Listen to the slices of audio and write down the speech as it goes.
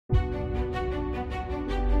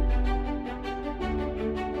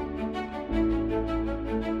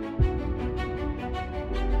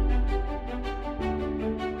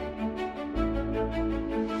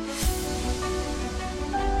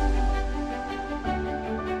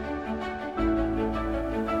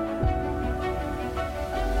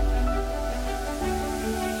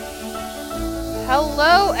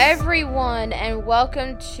Hello, everyone, and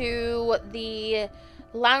welcome to the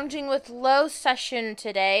Lounging with Lo session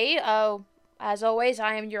today. As always,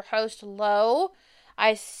 I am your host, Lo.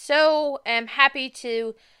 I so am happy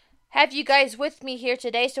to have you guys with me here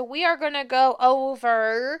today. So we are going to go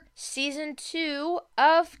over Season 2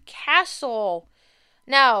 of Castle.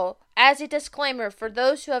 Now, as a disclaimer, for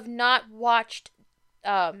those who have not watched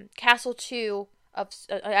Castle 2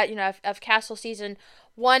 of Castle Season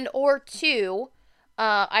 1 or 2,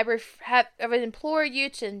 I would implore you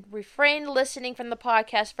to refrain listening from the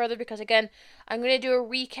podcast further because, again, I'm going to do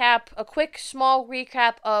a quick, small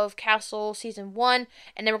recap of Castle Season 1,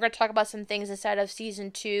 and then we're going to talk about some things inside of Season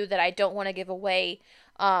 2 that I don't want to give away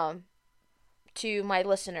to my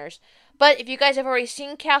listeners. But if you guys have already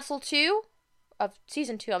seen Castle 2, of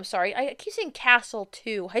Season 2, I'm sorry. I keep saying Castle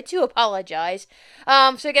 2. I do apologize.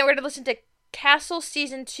 So again, we're going to listen to Castle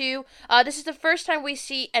Season 2. This is the first time we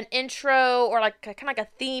see an intro or kind of like a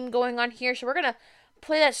theme going on here. So we're going to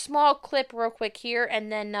play that small clip real quick here,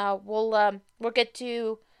 and then we'll get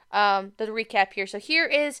to the recap here. So here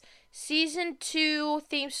is Season 2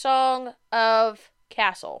 theme song of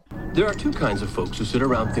Castle. There are two kinds of folks who sit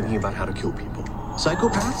around thinking about how to kill people.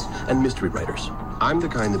 Psychopaths and mystery writers. I'm the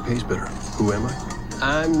kind that pays better. Who am I?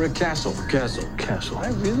 I'm Rick Castle. Castle. I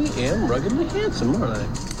really am ruggedly handsome, aren't I?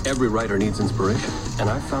 Every writer needs inspiration, and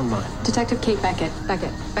I've found mine. Detective Kate Beckett.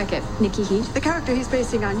 Nikki Heath. The character he's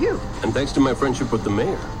basing on you. And thanks to my friendship with the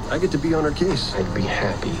mayor, I get to be on her case. I'd be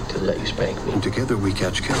happy to let you spank me. And together we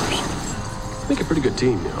catch killers. Make a pretty good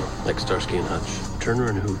team, like Starsky and Hutch, Turner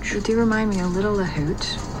and Hooch. You do remind me a little of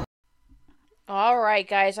Hooch. All right,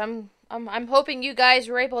 guys. I'm hoping you guys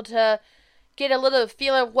were able to get a little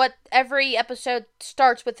feel of what every episode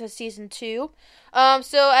starts with Season 2.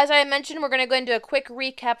 So as I mentioned, we're going to go into a quick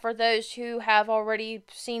recap for those who have already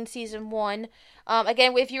seen Season 1.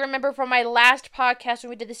 Again, if you remember from my last podcast when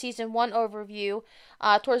we did the Season 1 overview,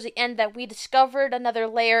 towards the end that we discovered another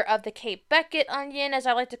layer of the Kate Beckett onion, as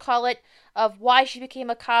I like to call it, of why she became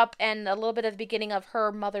a cop and a little bit of the beginning of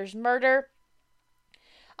her mother's murder.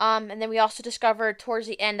 And then we also discovered towards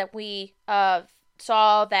the end that we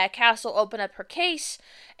saw that Castle open up her case,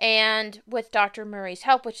 and with Dr. Murray's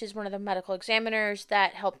help, which is one of the medical examiners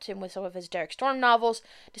that helped him with some of his Derek Storm novels,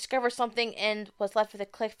 discovered something and was left with a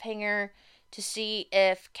cliffhanger to see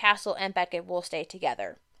if Castle and Beckett will stay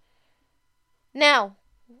together. Now,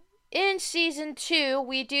 in Season 2,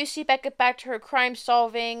 we do see Beckett back to her crime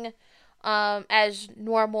solving as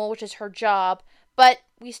normal, which is her job, but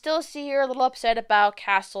we still see her a little upset about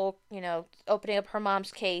Castle, opening up her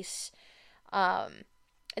mom's case. And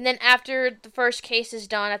then after the first case is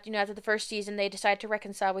done, after the first season, they decide to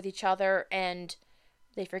reconcile with each other, and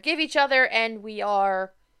they forgive each other, and we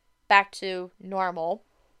are back to normal.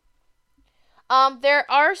 There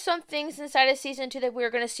are some things inside of Season 2 that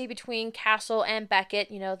we're going to see between Castle and Beckett,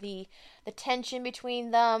 the tension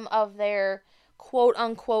between them of their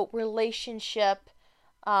quote-unquote relationship,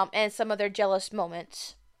 and some of their jealous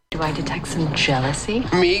moments. Do I detect some jealousy?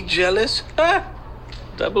 Me jealous?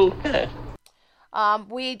 Double.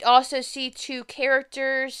 We also see two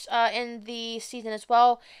characters in the season as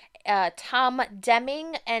well, Tom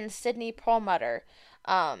Deming and Sidney Perlmutter.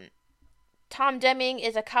 Tom Deming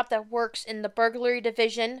is a cop that works in the burglary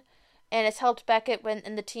division and has helped Beckett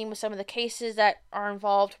in the team with some of the cases that are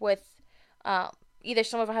involved with either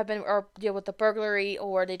some of them have been or deal with the burglary,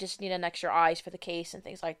 or they just need an extra eyes for the case and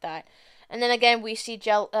things like that. And then again, we see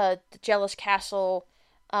jealous Castle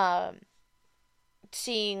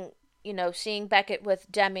seeing Beckett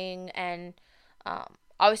with Deming, and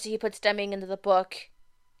obviously he puts Deming into the book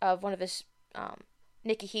of one of his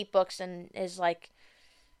Nikki Heath books and is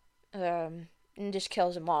and just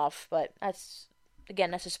kills him off. But that's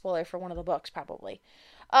a spoiler for one of the books probably.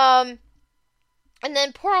 And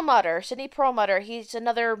then Sidney Perlmutter, he's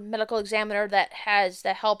another medical examiner that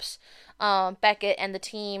helps Beckett and the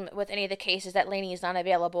team with any of the cases that Lainey is not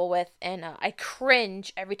available with, and I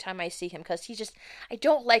cringe every time I see him because I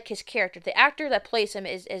don't like his character. The actor that plays him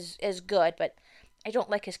is good, but I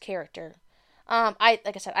don't like his character. Like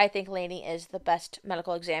I said, I think Lainey is the best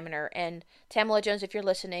medical examiner, and Tamala Jones, if you're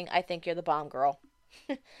listening, I think you're the bomb girl.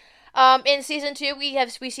 In Season 2,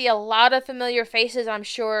 we see a lot of familiar faces, I'm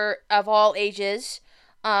sure, of all ages.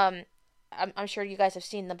 I'm sure you guys have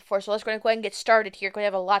seen them before, so let's go ahead and get started here, because we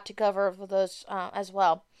have a lot to cover for those as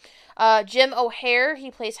well. Jim O'Hare, he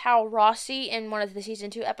plays Hal Rossi in one of the Season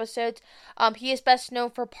 2 episodes. He is best known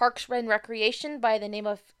for Parks and Recreation by the name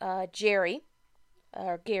of Jerry,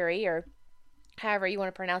 or Gary, or however you want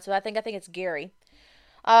to pronounce it. I think it's Gary.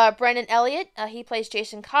 Brendan Elliott, he plays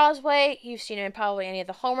Jason Causeway. You've seen him in probably any of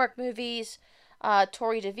the Hallmark movies.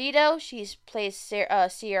 Tori DeVito, she plays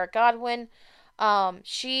Sierra Godwin.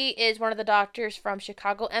 She is one of the doctors from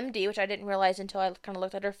Chicago MD, which I didn't realize until I kind of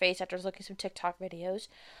looked at her face after I was looking at some TikTok videos.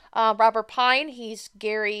 Robert Pine, he's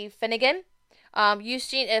Gary Finnegan. You've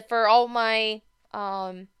seen it for all my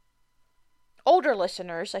older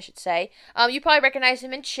listeners, I should say. You probably recognize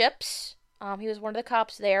him in Chips. He was one of the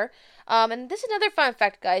cops there. And this is another fun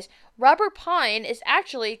fact, guys. Robert Pine is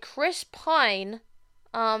actually Chris Pine.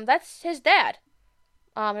 That's his dad.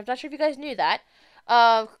 I'm not sure if you guys knew that.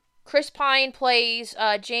 Chris Pine plays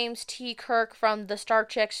James T. Kirk from the Star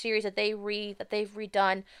Trek series that they've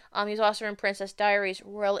redone. He's also in Princess Diaries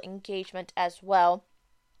Royal Engagement as well.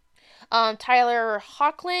 Tyler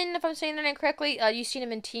Hoechlin, if I'm saying that name correctly, you've seen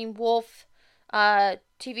him in Teen Wolf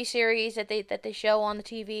TV series that they show on the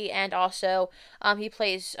TV, and also he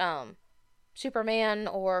plays Superman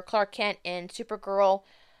or Clark Kent in Supergirl.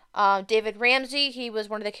 David Ramsey, he was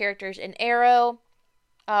one of the characters in Arrow.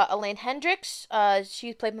 Elaine Hendricks,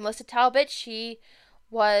 she played Melissa Talbot. She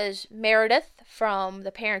was Meredith from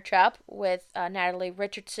The Parent Trap with Natalie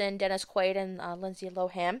Richardson, Dennis Quaid, and Lindsay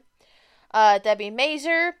Lohan. Debbie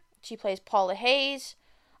Mazur, she plays Paula Hayes.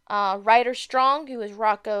 Ryder Strong, who is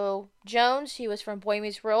Rocco Jones. He was from Boy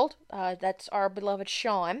Meets World. That's our beloved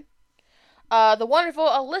Sean. The wonderful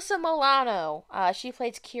Alyssa Milano. She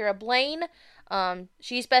plays Kira Blaine.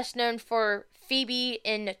 She's best known for Phoebe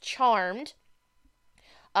in Charmed.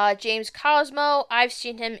 James Cosmo, I've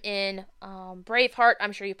seen him in Braveheart.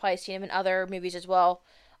 I'm sure you've probably seen him in other movies as well,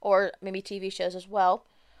 or maybe TV shows as well.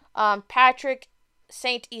 Patrick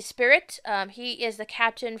Saint Spirit, he is the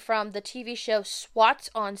captain from the TV show SWAT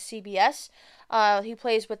on CBS. He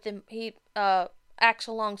plays with them. He acts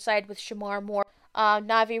alongside with Shamar Moore.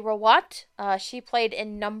 Navi Rawat, she played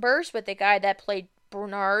in Numbers with the guy that played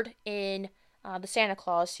Bernard in the Santa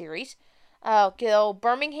Claus series. Gil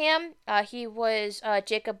Birmingham, he was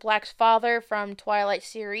Jacob Black's father from Twilight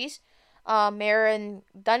series. Marin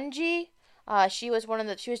Dungy, she was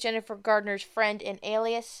Jennifer Gardner's friend in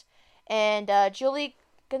Alias. And Julie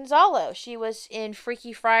Gonzalo, she was in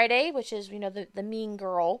Freaky Friday, which is, the mean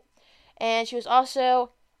girl. And she was also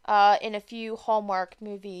in a few Hallmark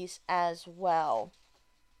movies as well.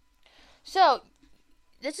 So,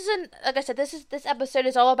 like I said, this episode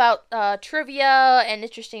is all about trivia and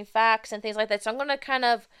interesting facts and things like that. So I'm going to kind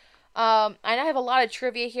of, I know I have a lot of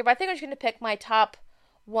trivia here, but I think I'm just going to pick my top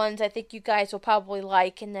ones I think you guys will probably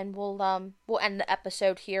like, and then we'll end the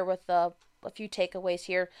episode here with a few takeaways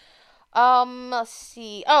here. Let's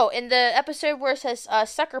see. Oh, in the episode where it says,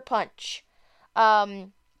 Sucker Punch.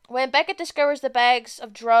 When Beckett discovers the bags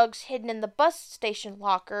of drugs hidden in the bus station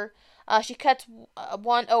locker, she cuts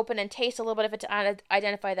one open and tastes a little bit of it to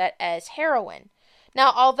identify that as heroin.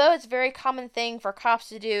 Now, although it's a very common thing for cops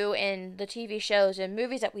to do in the TV shows and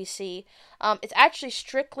movies that we see, it's actually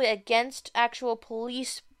strictly against actual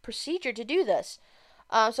police procedure to do this.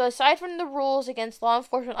 So aside from the rules against law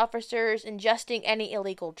enforcement officers ingesting any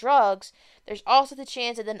illegal drugs, there's also the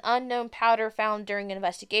chance that an unknown powder found during an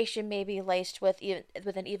investigation may be laced with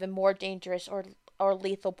an even more dangerous or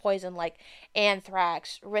lethal poison like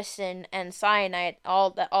anthrax, ricin, and cyanide,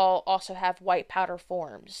 all also have white powder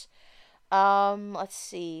forms. Let's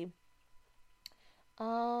see. So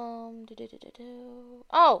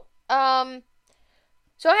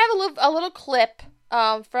I have a little clip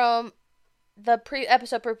from the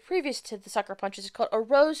episode previous to the Sucker Punches. It's called A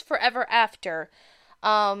Rose Forever After.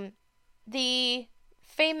 The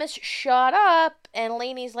famous "shut up" and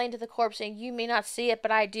Laney's laying to the corpse saying, "You may not see it,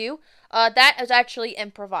 but I do." That is actually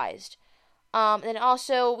improvised. And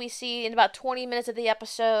also we see in about 20 minutes of the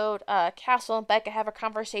episode, Castle and Becca have a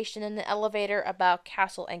conversation in the elevator about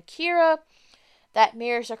Castle and Kira. That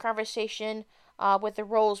mirrors a conversation with the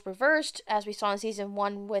roles reversed, as we saw in season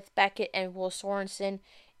 1 with Beckett and Will Sorensen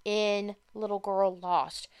in Little Girl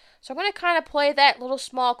Lost. So I'm going to kind of play that little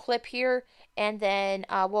small clip here, and then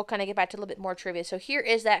we'll kind of get back to a little bit more trivia. So here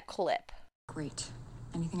is that clip. Great.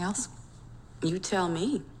 Anything else? You tell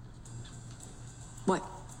me. What?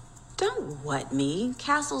 Don't what me?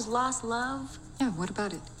 Castle's lost love? Yeah, what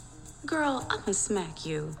about it? Girl, I'ma smack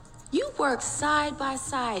you. You work side by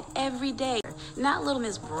side every day. Not little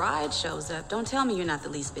Miss Bride shows up. Don't tell me you're not the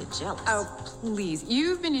least bit jealous. Oh, please.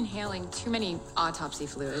 You've been inhaling too many autopsy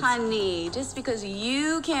fluids. Honey, just because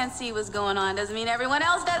you can't see what's going on doesn't mean everyone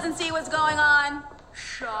else doesn't see what's going on.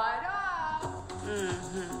 Shut up.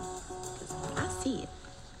 Mm-hmm. I see it.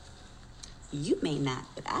 You may not,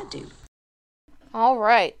 but I do. All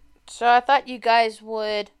right. So I thought you guys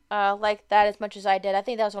would like that as much as I did. I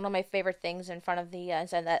think that was one of my favorite things in front of the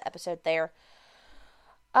inside that episode there.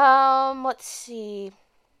 Let's see.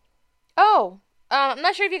 Oh, I'm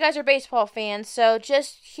not sure if you guys are baseball fans, so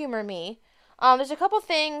just humor me. There's a couple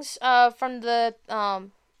things from the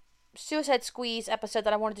Suicide Squeeze episode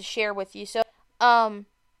that I wanted to share with you. So,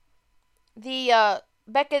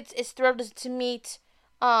 Beckett is thrilled to meet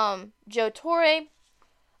Joe Torre,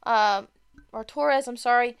 or Torres, I'm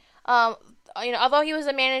sorry. Although he was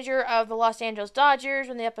the manager of the Los Angeles Dodgers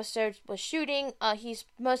when the episode was shooting, he's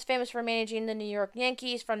most famous for managing the New York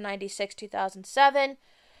Yankees from 96 to 2007.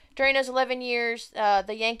 During those 11 years,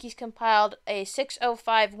 the Yankees compiled a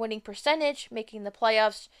 .605 winning percentage, making the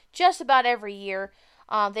playoffs just about every year.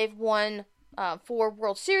 They've won 4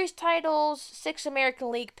 World Series titles, 6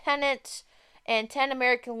 American League pennants, and 10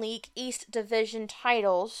 American League East Division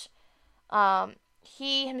titles.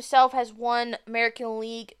 He himself has won American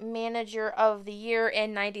League Manager of the Year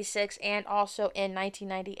in 96 and also in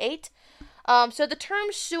 1998. So the term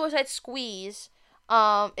Suicide Squeeze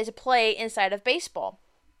is a play inside of baseball.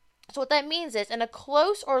 So what that means is, in a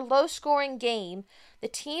close or low-scoring game, the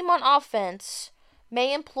team on offense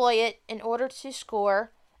may employ it in order to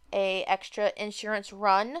score a extra insurance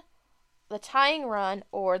run, the tying run,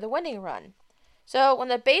 or the winning run. So when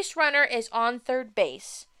the base runner is on third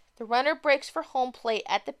base, the runner breaks for home plate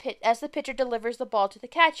as the pitcher delivers the ball to the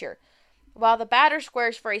catcher, while the batter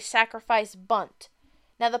squares for a sacrifice bunt.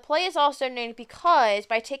 Now, the play is also named because,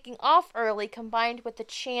 by taking off early, combined with the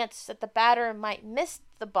chance that the batter might miss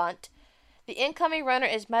the bunt, the incoming runner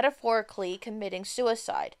is metaphorically committing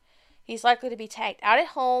suicide. He's likely to be tagged out at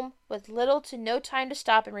home with little to no time to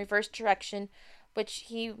stop in reverse direction, which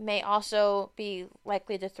he may also be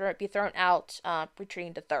likely to be thrown out,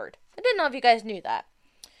 retreating to third. I didn't know if you guys knew that.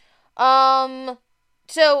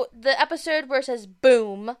 So the episode where it says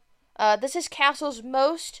boom, this is Castle's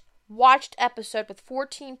most watched episode with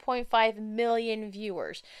 14.5 million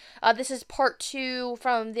viewers. This is part 2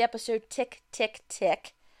 from the episode Tick, Tick,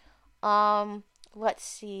 Tick. Let's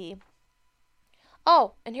see.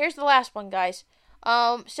 Oh, and here's the last one, guys.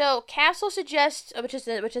 So Castle suggests,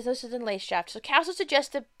 this is in Lace Shaft. So Castle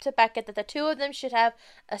suggests to Beckett that the two of them should have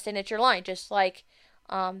a signature line, just like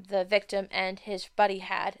the victim and his buddy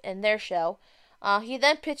had in their show. He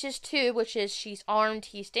then pitches 2, which is She's Armed,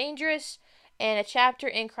 He's Dangerous, and a new chapter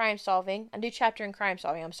in Crime Solving,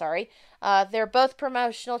 I'm sorry. They're both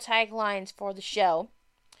promotional taglines for the show.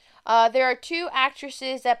 There are 2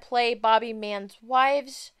 actresses that play Bobby Mann's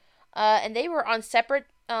wives, and they were on separate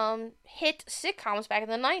hit sitcoms back in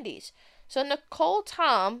the 90s. So Nicole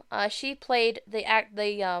Tom, she played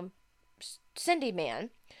the Cindy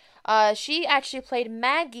Mann. She actually played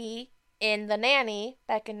Maggie in The Nanny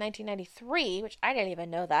back in 1993, which I didn't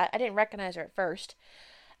even know that. I didn't recognize her at first.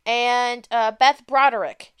 And Beth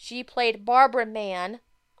Broderick, she played Barbara Mann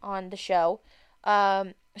on the show.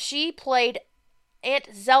 She played Aunt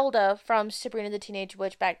Zelda from Sabrina the Teenage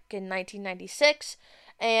Witch back in 1996,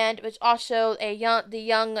 and was also the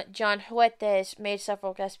young John Huertas made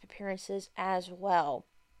several guest appearances as well.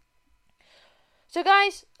 So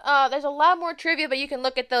guys, there's a lot more trivia, but you can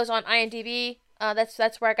look at those on IMDb.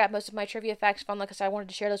 That's where I got most of my trivia facts from, like I said, I wanted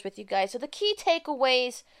to share those with you guys. So the key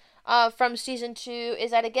takeaways from season 2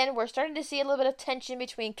 is that, again, we're starting to see a little bit of tension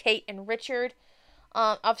between Kate and Richard.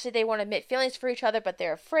 Obviously, they want to admit feelings for each other, but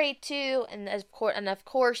they're afraid to. And of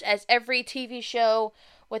course, as every TV show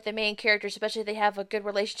with the main characters, especially if they have a good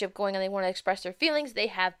relationship going and they want to express their feelings, they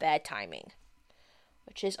have bad timing,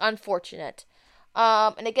 which is unfortunate.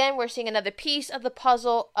 And again, we're seeing another piece of the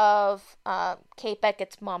puzzle of Kate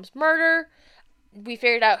Beckett's mom's murder. We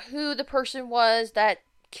figured out who the person was that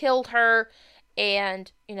killed her,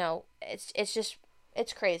 and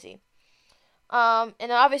it's crazy.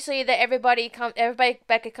 And obviously that everybody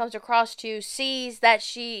Beckett comes across to sees that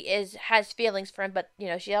she has feelings for him, but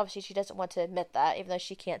she doesn't want to admit that, even though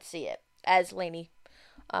she can't see it, as Lainey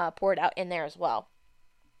poured out in there as well.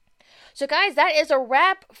 So guys, that is a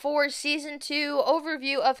wrap for season 2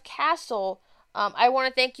 overview of Castle. I want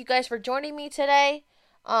to thank you guys for joining me today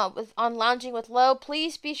on Lounging with Lo.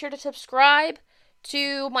 Please be sure to subscribe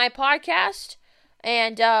to my podcast.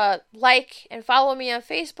 And like and follow me on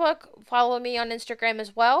Facebook. Follow me on Instagram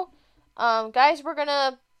as well. Guys, we're going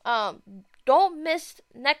to... don't miss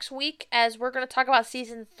next week, as we're going to talk about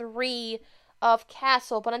Season 3 of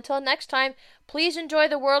Castle. But until next time, please enjoy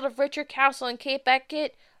the world of Richard Castle and Kate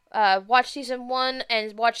Beckett. Watch Season 1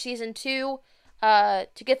 and watch Season 2 to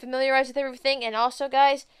get familiarized with everything. And also,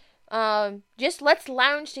 guys, just let's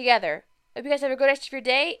lounge together. Hope you guys have a good rest of your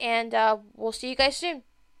day, and we'll see you guys soon.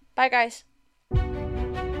 Bye, guys.